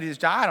probably hated his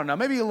job, I don't know,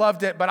 maybe he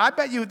loved it, but I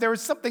bet you there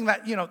was something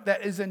that,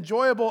 that is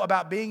enjoyable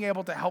about being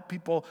able to help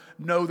people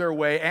know their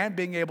way and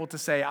being able to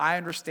say, I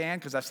understand,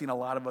 because I've seen a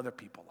lot of other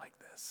people like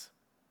this.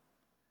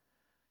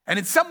 And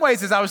in some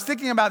ways, as I was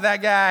thinking about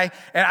that guy,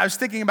 and I was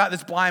thinking about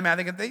this blind man,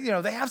 thinking,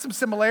 they have some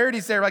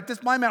similarities there. Like this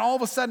blind man, all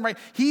of a sudden, right,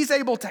 he's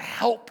able to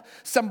help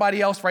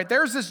somebody else, right?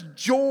 There's this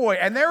joy,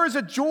 and there is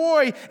a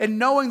joy in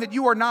knowing that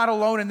you are not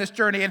alone in this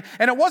journey. And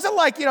it wasn't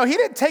like, he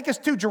didn't take us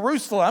to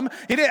Jerusalem,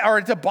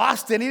 or to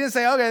Boston. He didn't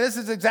say, okay, this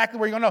is exactly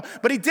where you're going to go.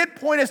 But he did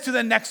point us to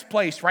the next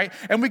place, right?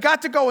 And we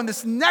got to go in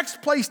this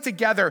next place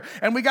together,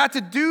 and we got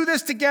to do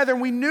this together,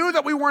 and we knew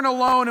that we weren't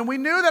alone, and we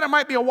knew that it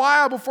might be a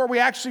while before we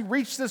actually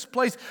reached this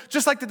place,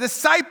 just like the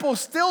disciples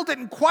still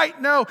didn't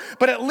quite know,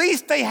 but at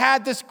least they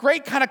had this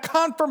great kind of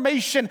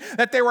confirmation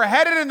that they were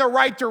headed in the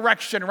right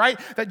direction, right?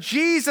 That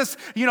Jesus,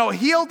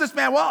 healed this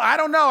man. Well, I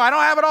don't know. I don't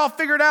have it all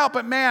figured out,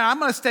 but man, I'm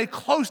going to stay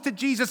close to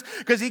Jesus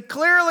because he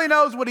clearly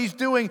knows what he's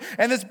doing.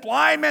 And this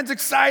blind man's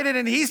excited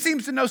and he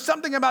seems to know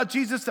something about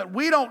Jesus that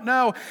we don't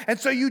know. And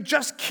so you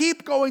just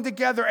keep going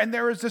together, and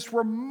there is this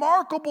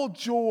remarkable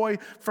joy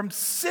from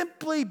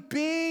simply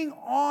being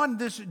on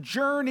this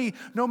journey,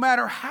 no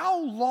matter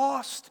how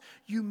lost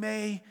you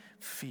may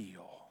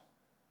feel.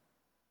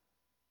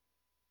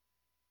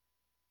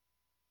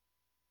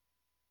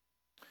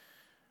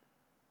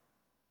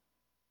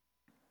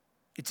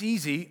 It's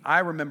easy. I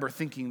remember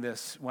thinking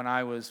this when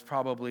I was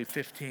probably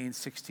 15,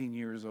 16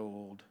 years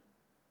old.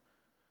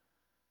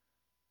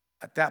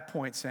 At that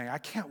point saying, I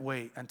can't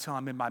wait until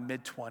I'm in my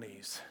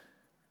mid-20s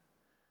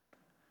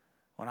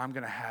when I'm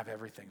going to have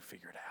everything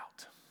figured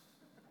out.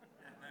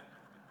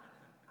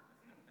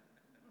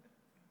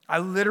 I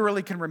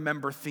literally can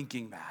remember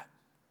thinking that.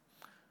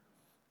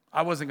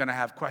 I wasn't going to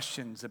have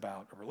questions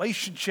about a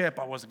relationship.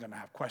 I wasn't going to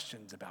have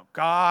questions about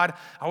God.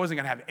 I wasn't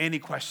going to have any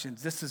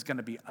questions. This is going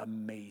to be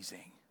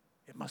amazing.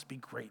 It must be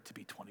great to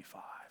be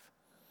 25.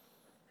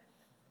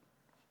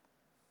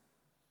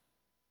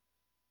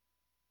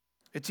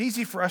 It's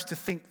easy for us to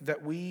think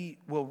that we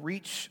will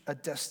reach a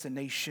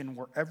destination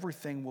where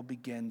everything will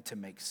begin to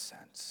make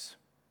sense.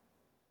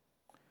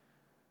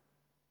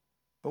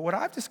 But what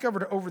I've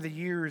discovered over the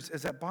years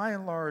is that by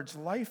and large,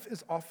 life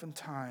is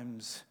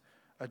oftentimes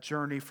a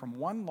journey from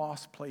one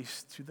lost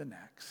place to the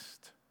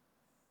next.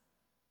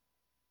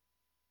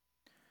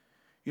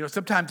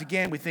 Sometimes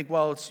again we think,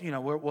 well, it's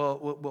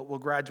we'll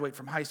graduate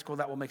from high school,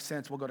 that will make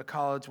sense. We'll go to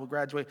college, we'll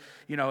graduate,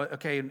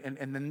 okay,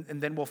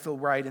 and then we'll feel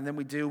right. And then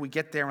we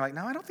get there, and we're like,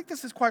 no, I don't think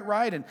this is quite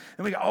right. And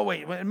then we go, oh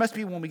wait, it must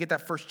be when we get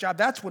that first job.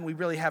 That's when we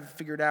really have it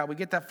figured out. We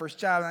get that first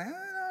job, and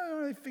I don't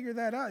really figure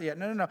that out yet.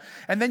 No.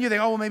 And then you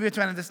think, oh, well, maybe it's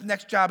on this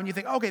next job, and you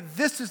think, okay,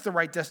 this is the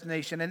right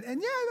destination, and yeah,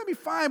 that'll be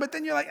fine. But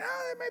then you're like,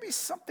 oh, there may be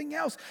something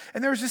else.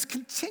 And there's this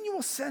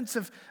continual sense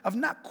of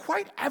not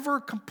quite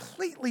ever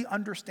completely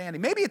understanding.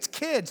 Maybe it's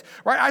kids,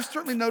 right? I've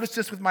certainly noticed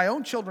this with my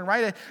own children,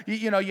 right?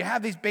 You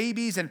have these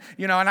babies, and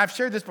and I've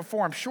shared this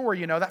before, I'm sure,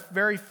 that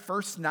very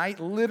first night,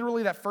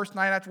 literally that first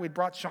night after we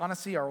brought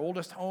Shaughnessy, our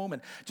oldest, home,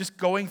 and just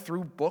going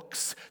through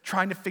books,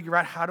 trying to figure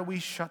out how do we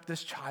shut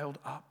this child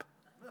up.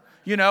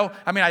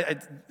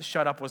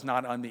 Shut up was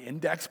not on the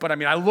index, but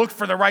I looked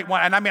for the right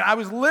one. And I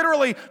was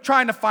literally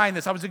trying to find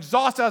this. I was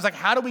exhausted. I was like,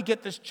 how do we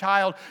get this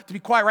child to be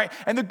quiet, right?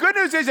 And the good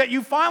news is that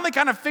you finally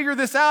kind of figure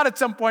this out at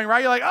some point, right?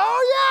 You're like, oh yeah,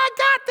 I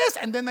got this.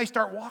 And then they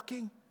start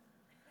walking.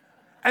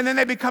 And then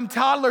they become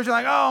toddlers. You're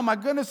like, oh my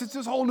goodness, it's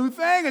this whole new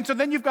thing. And so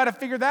then you've got to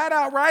figure that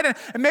out, right?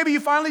 And maybe you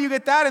finally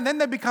get that, and then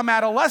they become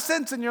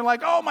adolescents, and you're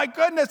like, oh my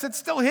goodness, it's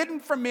still hidden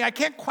from me. I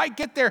can't quite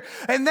get there.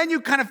 And then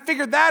you kind of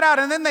figure that out,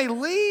 and then they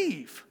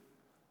leave.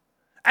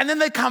 And then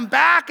they come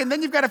back, and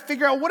then you've got to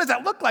figure out, what does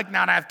that look like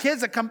now? And I have kids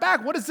that come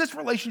back. What does this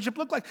relationship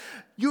look like?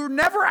 You're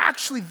never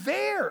actually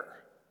there.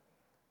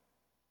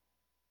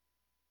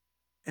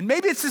 And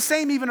maybe it's the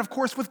same even, of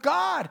course, with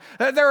God.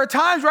 There are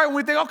times, right, when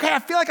we think, okay, I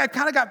feel like I've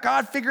kind of got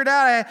God figured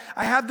out.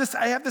 I have this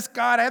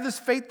God, I have this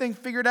faith thing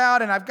figured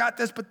out, and I've got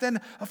this. But then,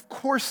 of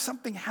course,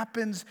 something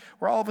happens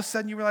where all of a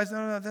sudden you realize,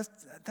 no,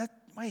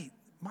 wait.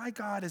 My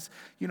God is,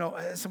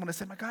 as someone has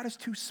said, my God is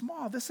too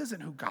small. This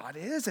isn't who God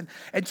is.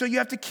 And so you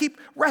have to keep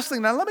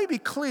wrestling. Now, let me be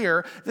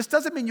clear. This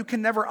doesn't mean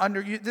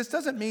this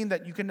doesn't mean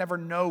that you can never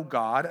know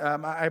God.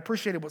 I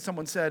appreciated what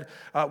someone said,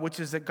 which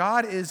is that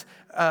God is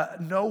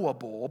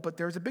knowable, but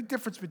there's a big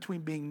difference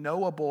between being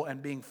knowable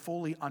and being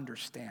fully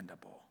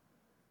understandable.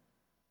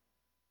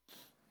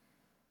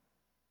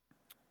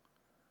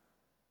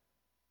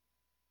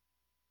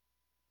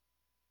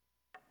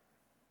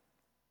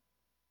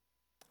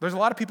 There's a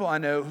lot of people I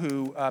know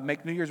who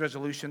make New Year's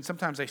resolutions.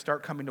 Sometimes they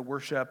start coming to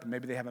worship, and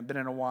maybe they haven't been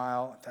in a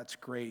while. That's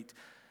great.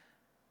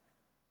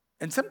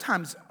 And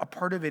sometimes a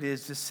part of it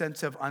is this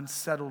sense of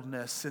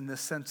unsettledness, in the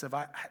sense of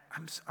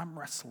I'm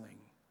wrestling.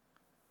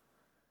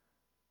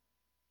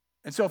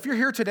 And so if you're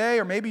here today,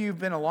 or maybe you've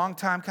been a long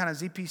time kind of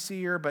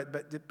ZPCer,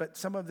 but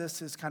some of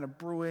this is kind of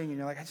brewing, and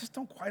you're like, I just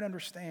don't quite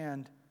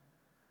understand.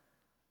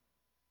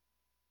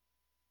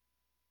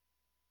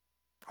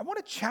 I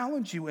want to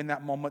challenge you in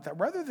that moment that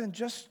rather than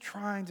just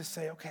trying to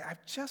say, okay,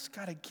 I've just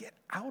got to get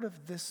out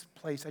of this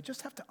place. I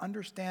just have to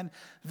understand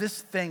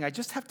this thing. I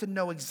just have to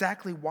know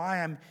exactly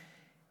why I'm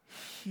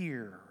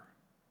here.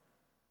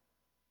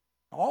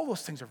 All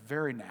those things are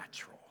very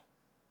natural.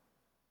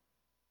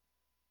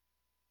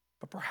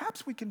 But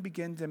perhaps we can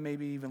begin to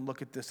maybe even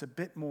look at this a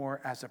bit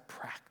more as a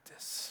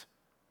practice.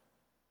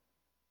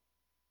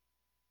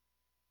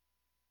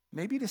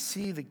 Maybe to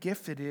see the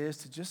gift it is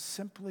to just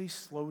simply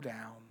slow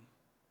down.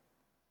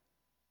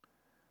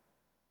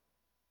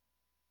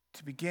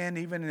 To begin,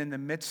 even in the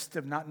midst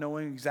of not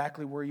knowing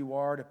exactly where you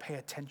are, to pay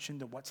attention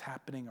to what's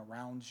happening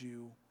around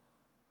you.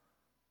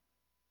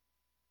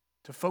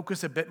 To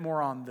focus a bit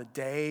more on the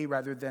day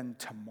rather than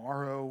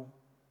tomorrow.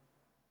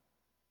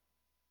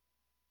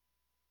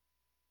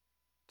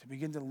 to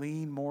begin to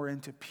lean more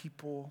into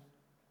people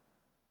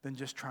than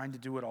just trying to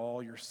do it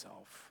all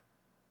yourself.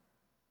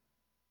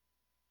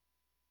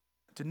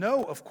 To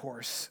know, of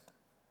course,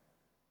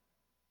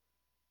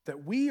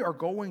 that we are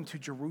going to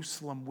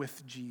Jerusalem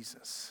with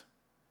Jesus,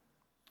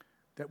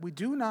 that we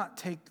do not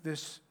take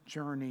this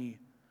journey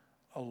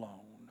alone.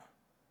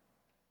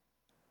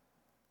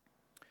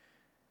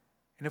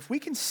 And if we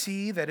can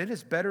see that it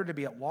is better to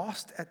be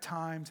lost at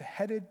times,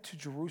 headed to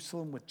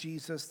Jerusalem with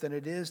Jesus, than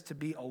it is to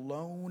be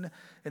alone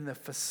in the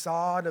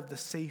facade of the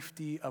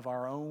safety of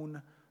our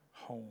own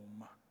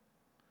home,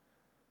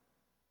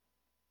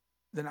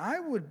 then I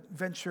would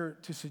venture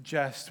to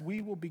suggest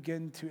we will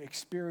begin to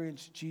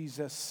experience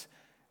Jesus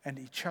and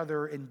each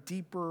other in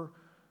deeper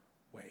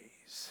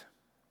ways.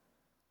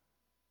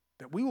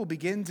 That we will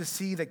begin to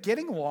see that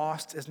getting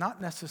lost is not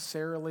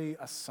necessarily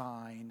a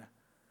sign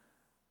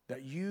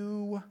that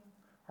you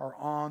are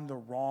on the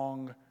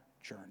wrong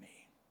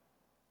journey.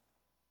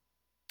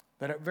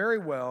 That it very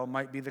well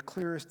might be the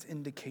clearest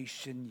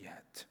indication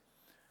yet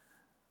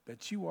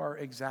that you are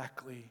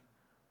exactly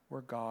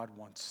where God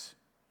wants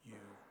you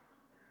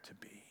to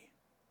be.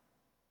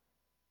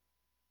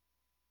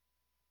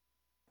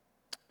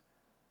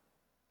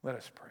 Let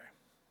us pray.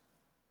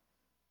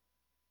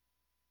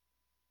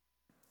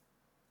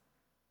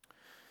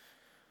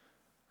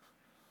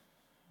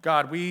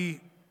 God,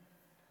 we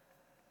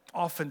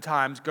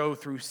oftentimes go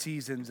through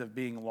seasons of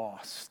being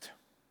lost.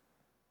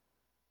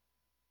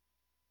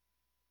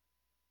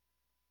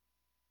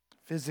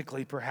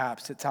 Physically,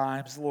 perhaps, at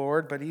times,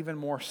 Lord, but even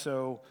more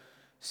so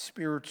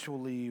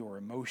spiritually or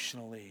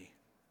emotionally.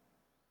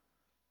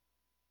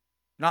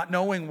 Not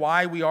knowing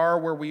why we are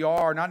where we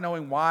are, not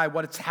knowing why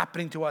what's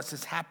happening to us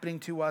is happening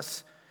to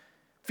us.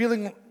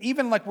 Feeling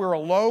even like we're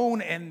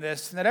alone in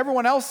this and that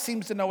everyone else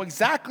seems to know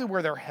exactly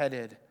where they're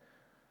headed.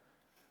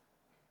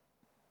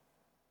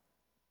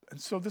 And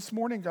so this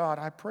morning, God,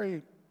 I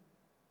pray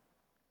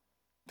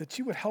that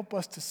you would help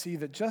us to see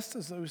that just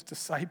as those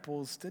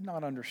disciples did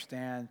not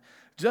understand,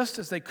 just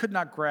as they could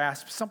not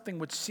grasp something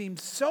which seemed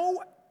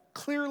so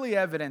clearly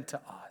evident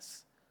to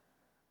us,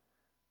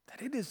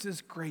 that it is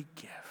this great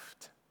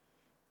gift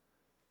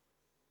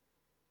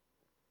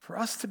for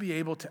us to be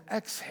able to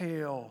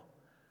exhale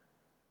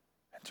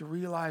and to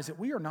realize that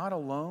we are not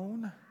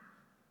alone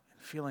in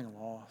feeling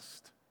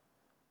lost.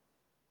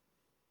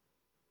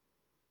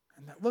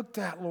 And that looked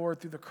at, Lord,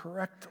 through the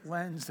correct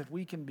lens, that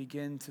we can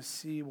begin to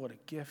see what a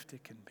gift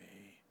it can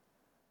be.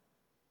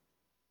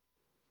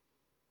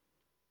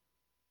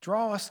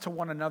 Draw us to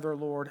one another,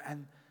 Lord,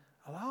 and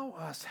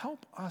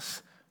help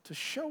us to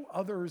show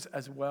others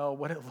as well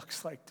what it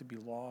looks like to be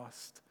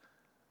lost.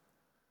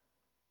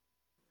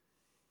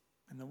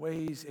 And the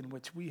ways in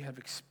which we have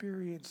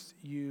experienced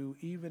you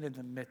even in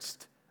the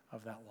midst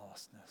of that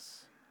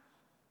lostness.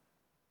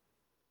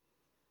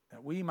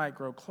 That we might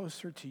grow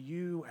closer to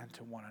you and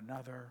to one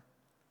another.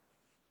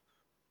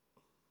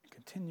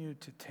 Continue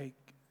to take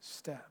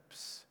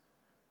steps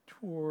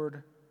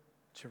toward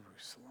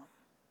Jerusalem.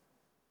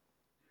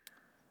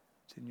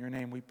 It's in your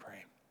name we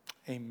pray.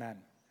 Amen.